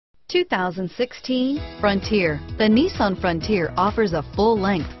2016 Frontier. The Nissan Frontier offers a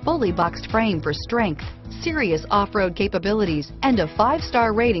full-length, fully boxed frame for strength, serious off-road capabilities, and a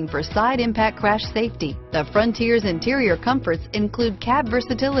 5-star rating for side impact crash safety. The Frontier's interior comforts include cab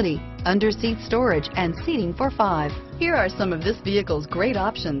versatility, under-seat storage, and seating for 5. Here are some of this vehicle's great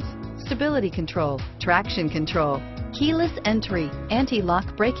options: stability control, traction control, keyless entry,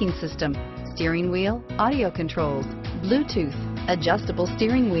 anti-lock braking system, steering wheel audio controls, Bluetooth, adjustable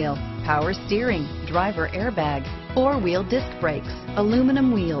steering wheel, power steering, driver airbag, 4-wheel disc brakes,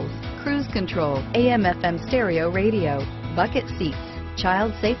 aluminum wheels, cruise control, AM/FM stereo radio, bucket seats,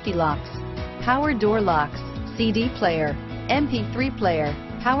 child safety locks, power door locks, CD player, MP3 player,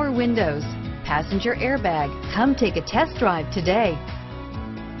 power windows, passenger airbag. Come take a test drive today.